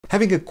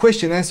Having a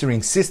question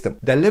answering system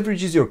that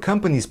leverages your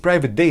company's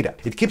private data,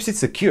 it keeps it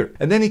secure,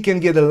 and then it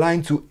can get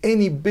aligned to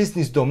any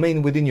business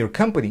domain within your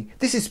company.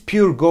 This is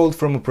pure gold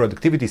from a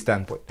productivity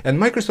standpoint. And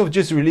Microsoft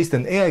just released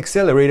an AI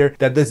accelerator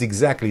that does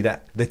exactly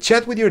that. The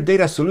Chat with Your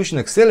Data Solution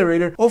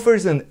Accelerator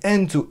offers an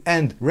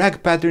end-to-end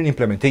RAG pattern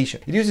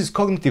implementation. It uses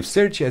cognitive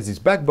search as its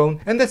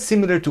backbone, and that's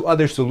similar to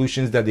other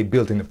solutions that they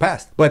built in the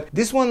past. But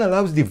this one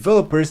allows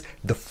developers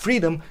the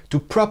freedom to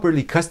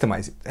properly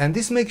customize it. And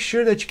this makes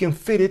sure that you can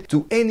fit it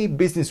to any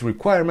business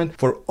requirement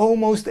for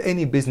almost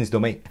any business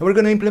domain. And we're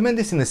going to implement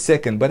this in a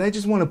second, but I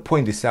just want to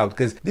point this out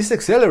because this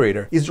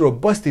accelerator is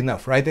robust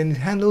enough, right? And it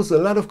handles a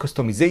lot of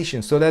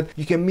customization so that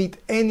you can meet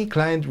any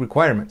client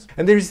requirements.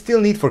 And there is still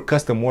need for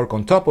custom work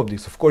on top of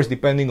this, of course,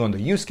 depending on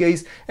the use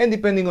case and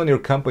depending on your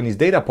company's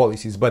data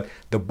policies. But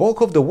the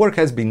bulk of the work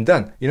has been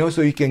done,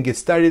 so you can get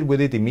started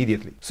with it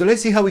immediately. So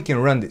let's see how we can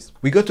run this.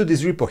 We go to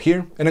this repo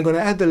here, and I'm going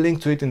to add the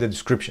link to it in the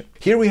description.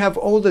 Here we have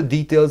all the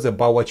details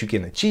about what you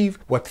can achieve,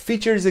 what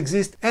features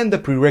exist, and the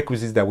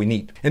prerequisites that we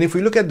need. And if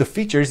we look at the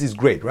features, it's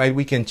great, right?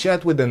 We can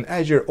chat with an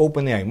Azure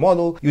OpenAI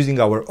model using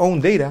our own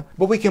data,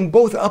 but we can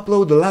both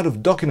upload a lot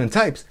of document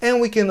types,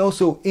 and we can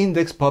also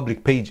index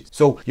public pages.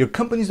 So your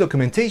company's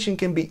documentation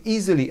can be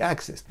easily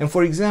accessed. And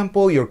for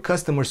example, your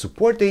customer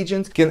support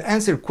agents can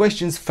answer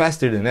questions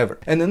faster than ever.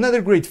 And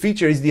another great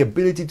feature is the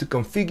ability to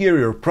configure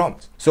your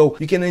prompts. So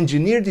you can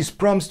engineer these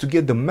prompts to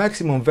get the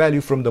maximum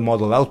value from the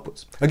model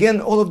outputs. Again,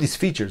 all of these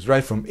features,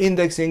 right, from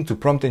indexing to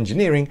prompt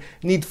engineering,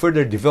 need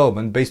further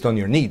development based on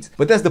your needs.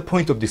 But that's the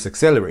point of this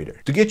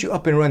accelerator, to get you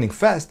up and running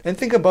fast and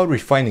think about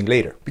refining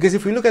later. Because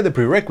if we look at the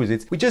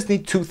prerequisites, we just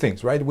need two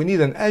things, right? We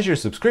need an Azure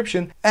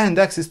subscription and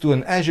access to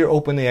an Azure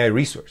OpenAI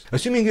resource.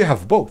 Assuming you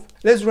have both,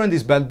 let's run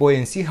this bad boy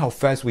and see how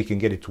fast we can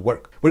get it to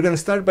work. We're going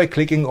to start by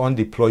clicking on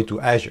Deploy to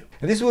Azure.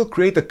 And this will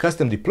create a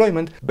custom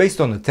deployment based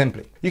on a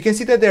template. You can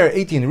see that there are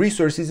 18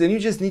 resources and you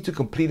just need to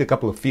complete a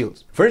couple of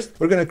fields. First,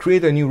 we're going to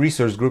create a new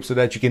resource group so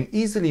that you can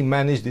easily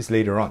manage this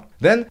later on.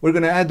 Then we're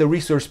going to add the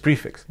resource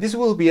prefix. This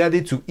will be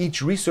added to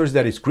each resource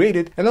that is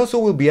created and also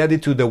will be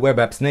added to the web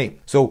app's name.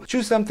 So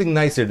choose something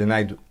nicer than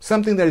I do,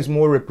 something that is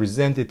more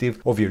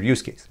representative of your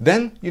use case.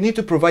 Then you need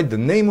to provide the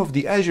name of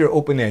the Azure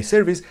OpenAI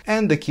service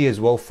and the key as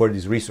well for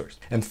this resource.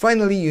 And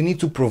finally, you need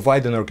to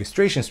provide an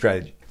orchestration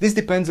strategy. This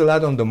depends a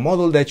lot on the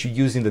model that you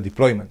use in the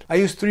deployment. I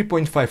use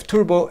 3.5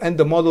 Turbo and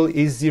the model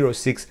is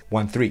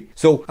 0613.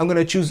 So I'm going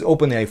to choose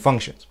OpenAI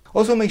functions.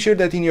 Also make sure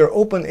that in your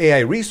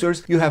OpenAI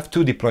resource you have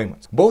two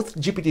deployments, both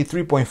GPT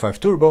 3.5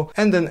 Turbo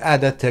and an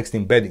ADA text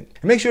embedding.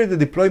 And make sure the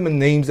deployment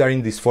names are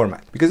in this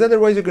format, because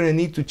otherwise you're going to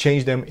need to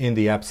change them in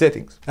the app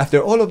settings.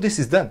 After all of this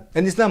is done,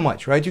 and it's not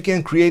much, right? You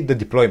can create the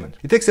deployment.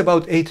 It takes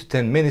about 8 to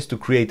 10 minutes to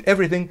create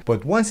everything,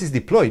 but once it's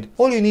deployed,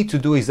 all you need to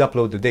do is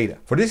upload the data.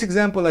 For this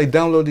example, I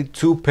downloaded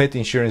two pet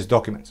insurance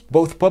documents,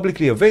 both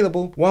publicly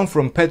available, one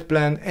from Pet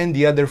Plan and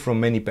the other from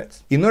Many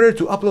Pets. In order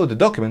to upload the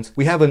documents,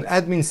 we have an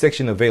admin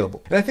section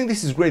available. And I think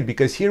this is great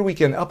because here we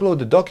can upload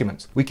the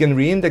documents, we can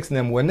reindex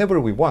them whenever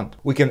we want,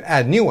 we can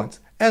add new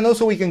ones, and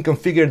also we can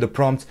configure the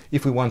prompts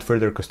if we want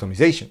further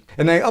customization.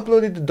 And I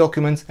uploaded the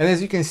documents, and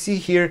as you can see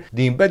here,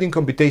 the embedding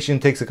computation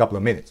takes a couple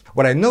of minutes.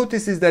 What I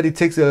noticed is that it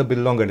takes a little bit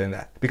longer than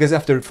that, because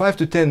after 5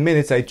 to 10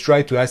 minutes I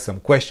tried to ask some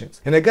questions,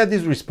 and I got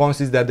these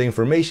responses that the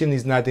information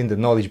is not in the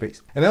knowledge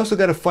base. And I also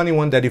got a funny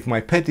one that if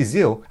my pet is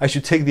ill, I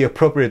should take the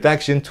appropriate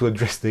action to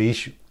address the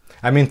issue.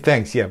 I mean,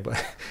 thanks, yeah,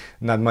 but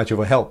not much of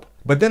a help.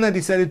 But then I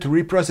decided to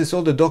reprocess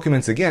all the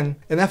documents again,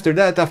 and after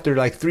that, after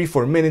like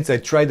 3-4 minutes, I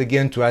tried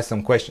again to ask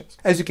some questions.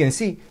 As you can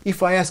see,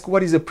 if I ask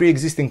what is a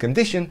pre-existing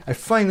condition, I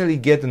finally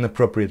get an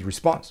appropriate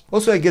response.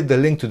 Also, I get the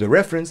link to the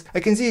reference, I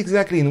can see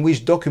exactly in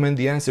which document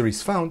the answer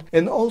is found,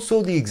 and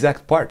also the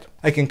exact part.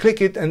 I can click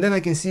it and then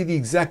I can see the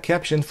exact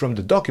caption from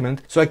the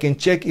document, so I can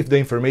check if the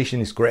information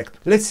is correct.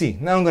 Let's see,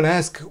 now I'm gonna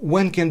ask,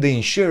 when can the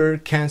insurer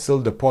cancel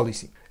the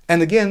policy?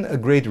 And again, a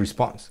great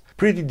response.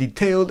 Pretty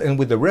detailed and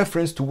with a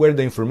reference to where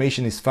the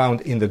information is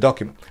found in the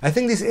document. I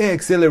think this AI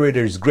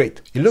accelerator is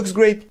great. It looks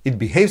great, it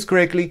behaves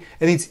correctly,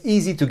 and it's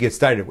easy to get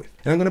started with.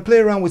 And I'm going to play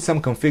around with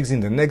some configs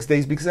in the next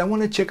days because I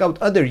want to check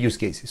out other use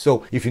cases.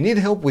 So if you need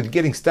help with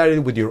getting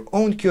started with your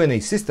own Q&A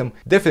system,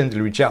 definitely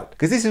reach out.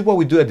 Because this is what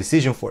we do at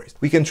DecisionForest.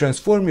 We can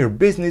transform your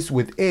business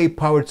with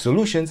AI-powered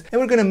solutions,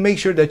 and we're going to make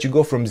sure that you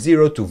go from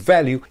zero to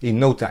value in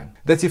no time.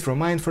 That's it from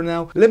mine for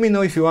now. Let me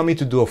know if you want me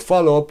to do a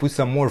follow-up with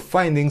some more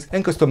findings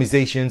and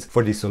customizations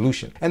for this solution.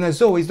 And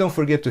as always, don't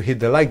forget to hit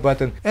the like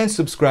button and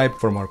subscribe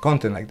for more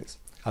content like this.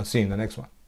 I'll see you in the next one.